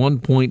as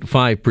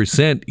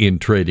 1.5% in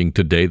trading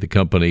today. The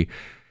company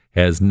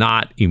has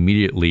not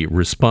immediately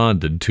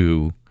responded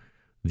to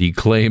the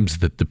claims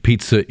that the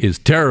pizza is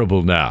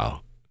terrible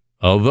now.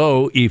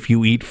 Although, if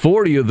you eat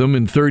 40 of them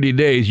in 30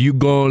 days, you're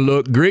going to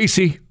look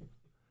greasy.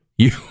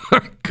 You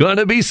are going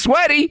to be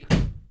sweaty.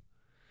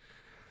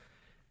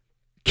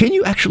 Can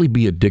you actually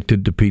be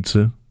addicted to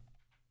pizza?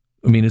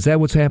 I mean, is that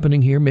what's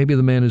happening here? Maybe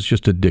the man is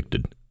just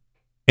addicted.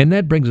 And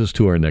that brings us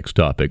to our next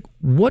topic.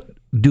 What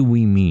do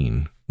we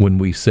mean when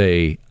we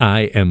say,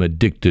 I am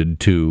addicted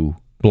to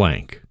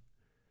blank?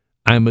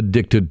 I'm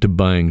addicted to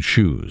buying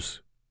shoes.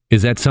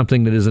 Is that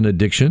something that is an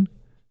addiction?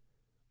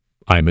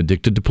 I'm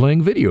addicted to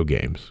playing video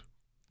games.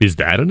 Is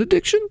that an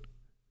addiction?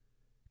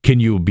 Can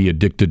you be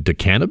addicted to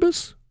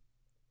cannabis?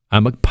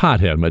 I'm a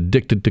pothead. I'm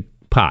addicted to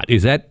pot.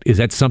 Is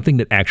that something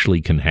that actually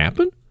can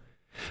happen?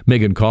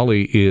 Megan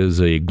Cawley is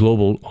a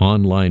global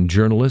online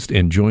journalist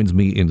and joins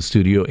me in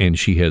studio, and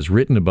she has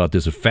written about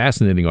this, a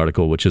fascinating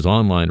article, which is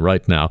online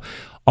right now,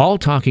 all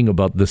talking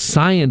about the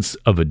science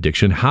of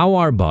addiction, how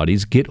our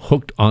bodies get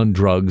hooked on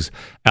drugs,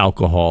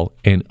 alcohol,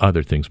 and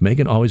other things.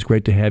 Megan, always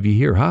great to have you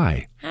here.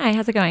 Hi. Hi,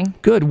 how's it going?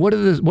 Good.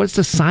 What's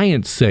the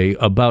science say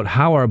about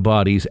how our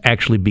bodies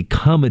actually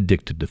become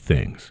addicted to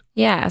things?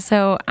 Yeah,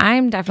 so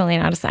I'm definitely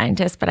not a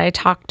scientist, but I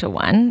talked to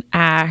one.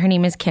 Her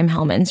name is Kim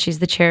Hellmans. She's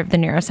the chair of the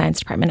neuroscience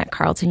department at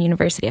Carleton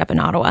University up in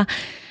Ottawa.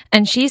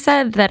 And she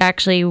said that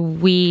actually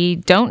we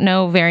don't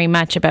know very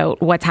much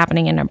about what's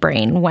happening in a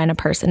brain when a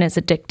person is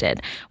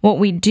addicted. What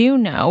we do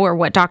know, or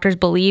what doctors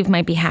believe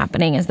might be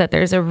happening, is that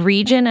there's a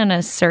region and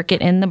a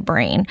circuit in the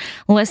brain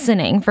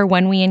listening for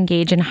when we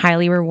engage in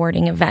highly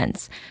rewarding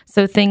events.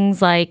 So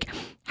things like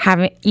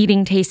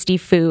eating tasty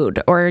food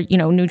or,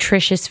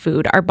 nutritious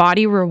food. Our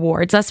body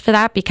rewards us for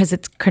that because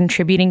it's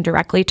contributing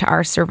directly to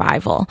our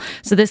survival.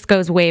 So this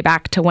goes way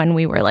back to when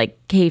we were like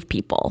cave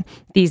people,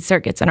 these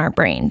circuits in our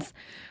brains.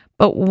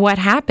 But what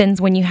happens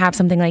when you have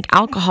something like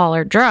alcohol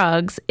or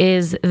drugs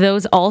is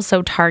those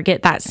also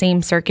target that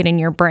same circuit in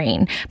your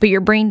brain. But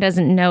your brain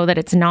doesn't know that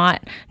it's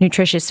not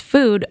nutritious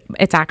food.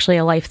 It's actually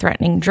a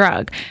life-threatening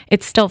drug.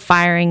 It's still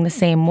firing the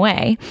same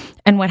way.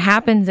 And what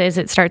happens is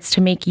it starts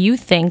to make you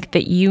think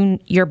that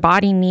your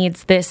body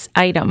needs this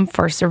item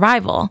for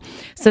survival.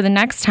 So the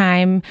next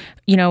time,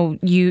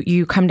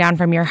 you come down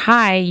from your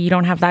high, you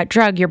don't have that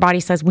drug, your body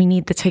says, we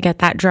need to get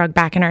that drug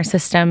back in our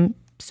system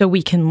so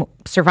we can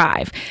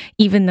survive,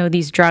 even though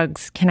these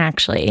drugs can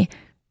actually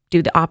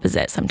do the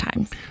opposite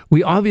sometimes.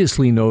 We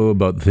obviously know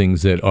about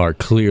things that are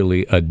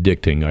clearly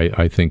addicting.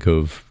 I think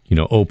of,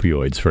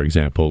 opioids, for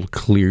example.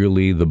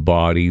 Clearly the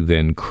body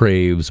then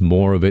craves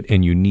more of it,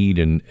 and you need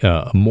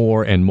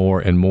more and more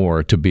and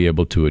more to be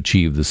able to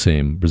achieve the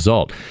same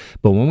result.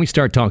 But when we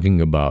start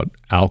talking about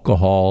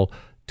alcohol,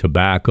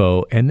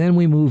 tobacco, and then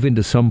we move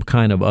into some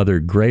kind of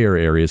other grayer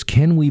areas,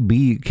 can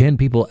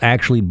people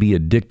actually be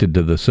addicted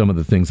to some of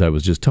the things I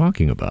was just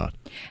talking about?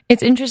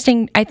 It's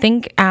interesting. I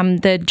think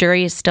the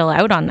jury is still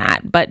out on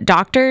that, but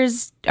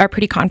doctors are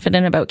pretty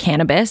confident about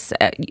cannabis.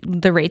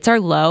 The rates are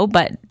low,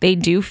 but they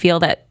do feel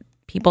that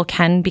people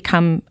can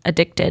become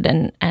addicted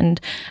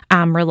and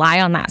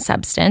rely on that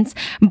substance.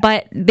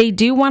 But they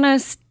do want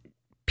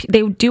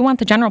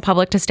the general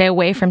public to stay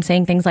away from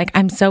saying things like,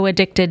 I'm so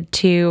addicted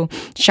to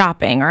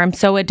shopping, or I'm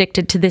so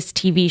addicted to this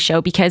TV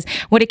show, because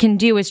what it can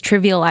do is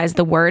trivialize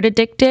the word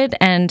addicted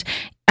and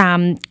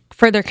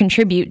further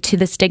contribute to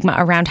the stigma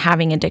around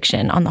having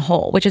addiction on the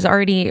whole, which is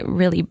already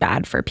really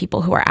bad for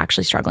people who are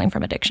actually struggling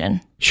from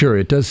addiction. Sure,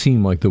 it does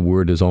seem like the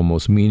word is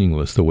almost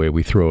meaningless the way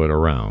we throw it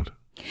around.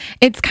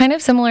 It's kind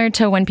of similar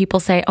to when people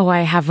say, oh,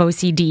 I have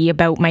OCD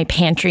about my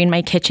pantry and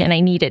my kitchen. I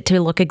need it to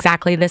look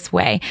exactly this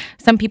way.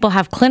 Some people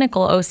have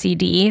clinical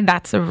OCD.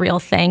 That's a real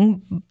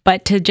thing.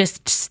 But to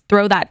just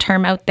throw that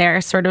term out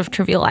there sort of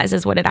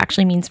trivializes what it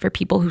actually means for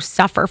people who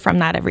suffer from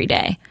that every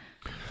day.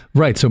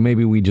 Right. So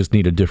maybe we just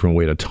need a different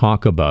way to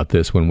talk about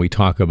this when we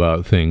talk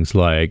about things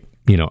like,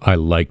 I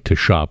like to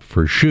shop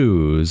for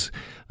shoes.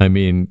 I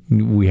mean,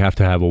 we have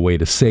to have a way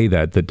to say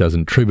that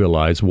doesn't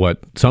trivialize what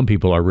some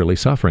people are really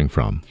suffering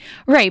from.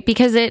 Right,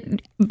 because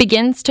it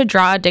begins to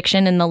draw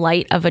addiction in the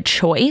light of a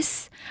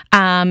choice.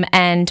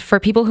 And for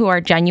people who are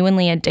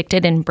genuinely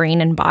addicted in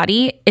brain and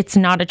body, it's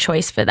not a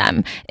choice for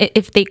them.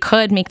 If they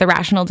could make the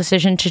rational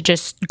decision to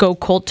just go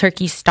cold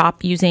turkey,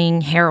 stop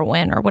using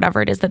heroin or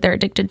whatever it is that they're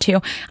addicted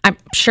to, I'm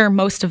sure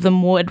most of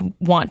them would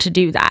want to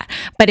do that.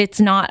 But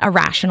it's not a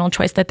rational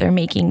choice that they're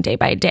making day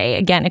by day.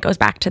 Again, it goes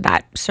back to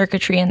that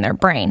circuitry in their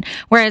brain.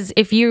 Whereas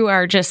if you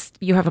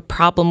have a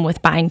problem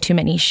with buying too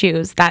many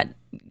shoes, that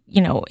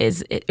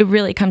it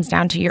really comes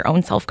down to your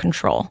own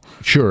self-control.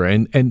 Sure.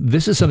 And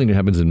this is something that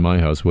happens in my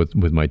house with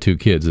my two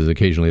kids, is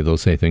occasionally they'll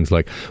say things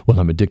like, well,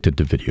 I'm addicted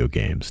to video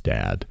games,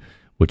 Dad,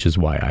 which is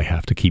why I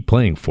have to keep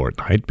playing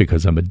Fortnite,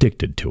 because I'm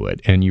addicted to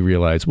it. And you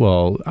realize,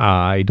 well,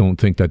 I don't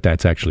think that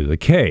that's actually the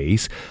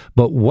case.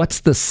 But what's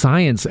the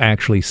science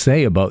actually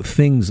say about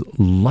things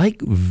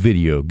like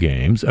video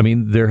games? I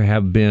mean, there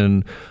have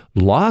been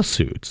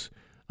lawsuits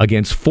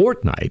against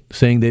Fortnite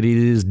saying that it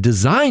is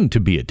designed to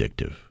be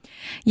addictive.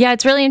 Yeah,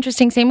 it's really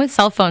interesting. Same with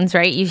cell phones,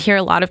 right? You hear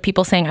a lot of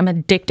people saying, I'm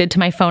addicted to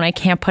my phone. I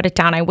can't put it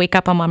down. I wake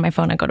up, I'm on my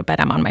phone. I go to bed,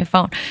 I'm on my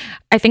phone.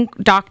 I think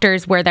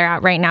doctors, where they're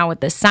at right now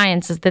with this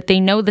science, is that they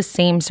know the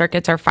same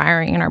circuits are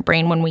firing in our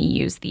brain when we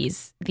use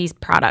these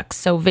products.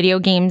 So video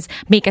games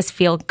make us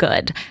feel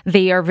good.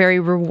 They are very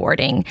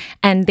rewarding,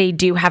 and they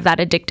do have that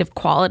addictive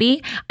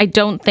quality. I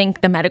don't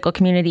think the medical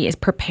community is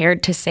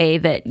prepared to say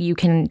that you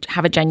can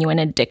have a genuine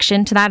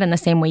addiction to that in the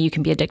same way you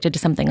can be addicted to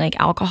something like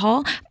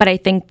alcohol. But I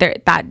think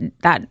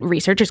that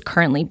research is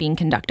currently being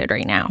conducted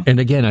right now. And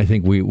again, I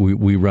think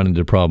we run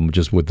into a problem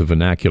just with the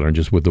vernacular and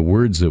just with the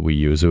words that we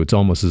use. So it's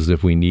almost as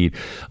if we need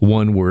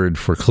one word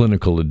for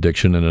clinical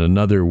addiction and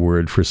another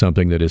word for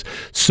something that is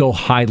so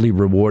highly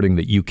rewarding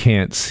that you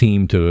can't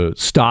seem to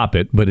stop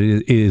it, but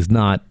it is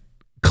not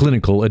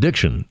clinical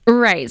addiction.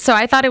 Right. So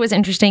I thought it was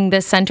interesting.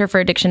 The Center for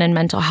Addiction and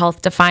Mental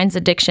Health defines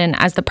addiction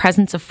as the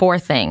presence of four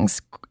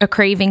things: a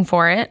craving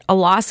for it, a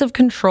loss of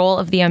control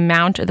of the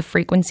amount or the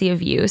frequency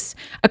of use,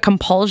 a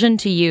compulsion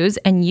to use,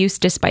 and use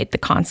despite the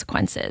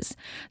consequences.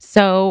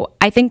 So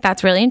I think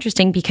that's really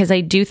interesting, because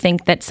I do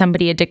think that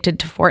somebody addicted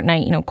to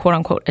Fortnite, quote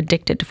unquote,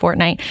 addicted to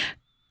Fortnite,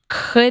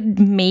 could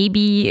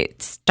maybe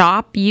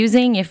stop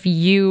using if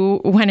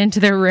you went into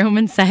their room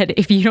and said,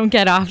 if you don't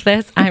get off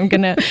this, I'm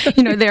going to,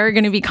 there are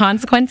going to be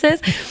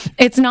consequences.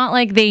 It's not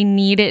like they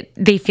need it.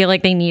 They feel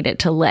like they need it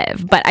to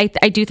live. But I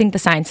do think the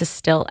science is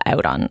still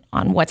out on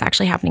what's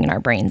actually happening in our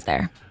brains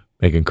there.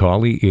 Megan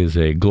Cawley is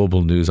a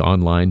Global News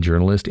online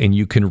journalist, and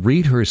you can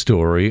read her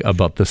story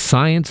about the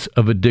science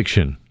of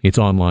addiction. It's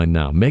online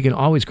now. Megan,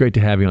 always great to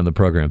have you on the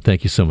program.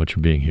 Thank you so much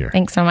for being here.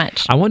 Thanks so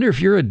much. I wonder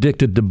if you're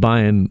addicted to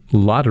buying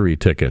lottery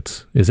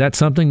tickets. Is that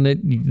something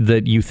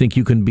that you think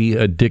you can be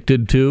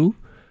addicted to?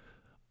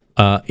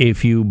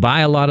 If you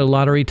buy a lot of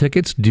lottery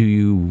tickets, do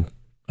you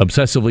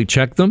obsessively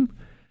check them?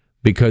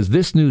 Because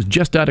this news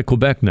just out of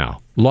Quebec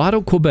now.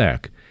 Lotto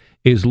Quebec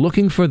is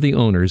looking for the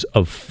owners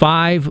of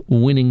 5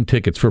 winning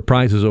tickets for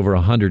prizes over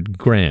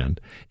 $100,000,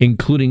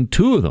 including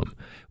 2 of them,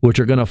 which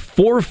are going to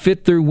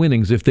forfeit their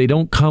winnings if they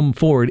don't come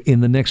forward in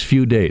the next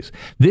few days.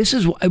 This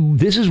is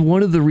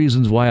one of the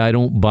reasons why I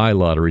don't buy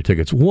lottery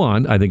tickets.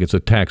 1, I think it's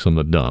a tax on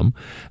the dumb,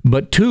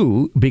 but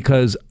 2,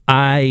 because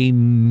I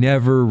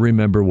never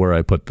remember where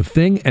I put the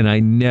thing, and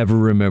I never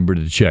remember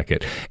to check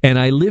it. And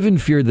I live in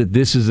fear that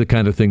this is the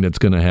kind of thing that's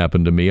going to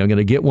happen to me. I'm going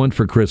to get one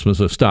for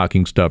Christmas, a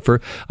stocking stuffer.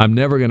 I'm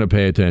never going to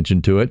pay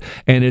attention to it,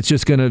 and it's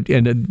just going to,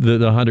 and the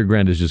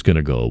 $100,000 is just going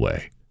to go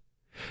away.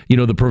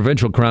 The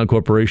Provincial Crown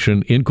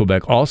Corporation in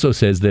Quebec also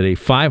says that a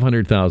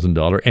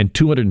 $500,000 and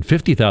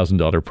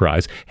 $250,000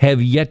 prize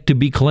have yet to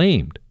be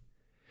claimed.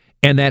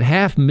 And that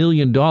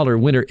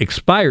 $500,000 winner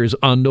expires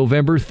on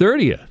November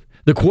 30th.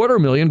 The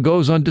 $250,000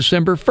 goes on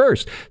December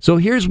 1st. So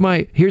here's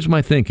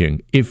my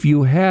thinking. If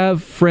you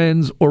have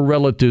friends or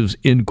relatives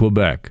in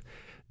Quebec,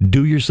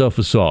 do yourself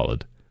a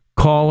solid.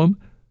 Call them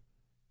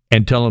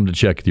and tell them to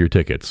check your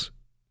tickets,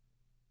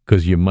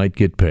 because you might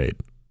get paid.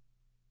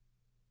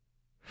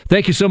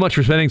 Thank you so much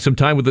for spending some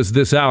time with us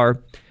this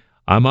hour.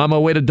 I'm on my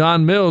way to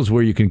Don Mills,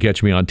 where you can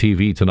catch me on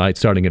TV tonight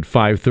starting at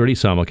 5:30,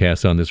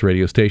 simulcast on this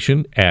radio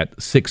station at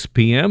 6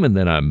 p.m. And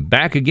then I'm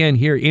back again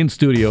here in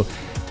studio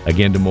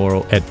again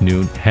tomorrow at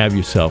noon. Have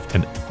yourself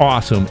an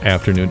awesome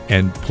afternoon.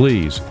 And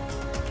please,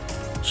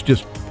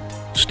 just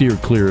steer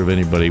clear of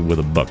anybody with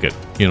a bucket.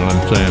 You know what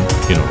I'm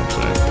saying? You know what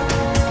I'm saying.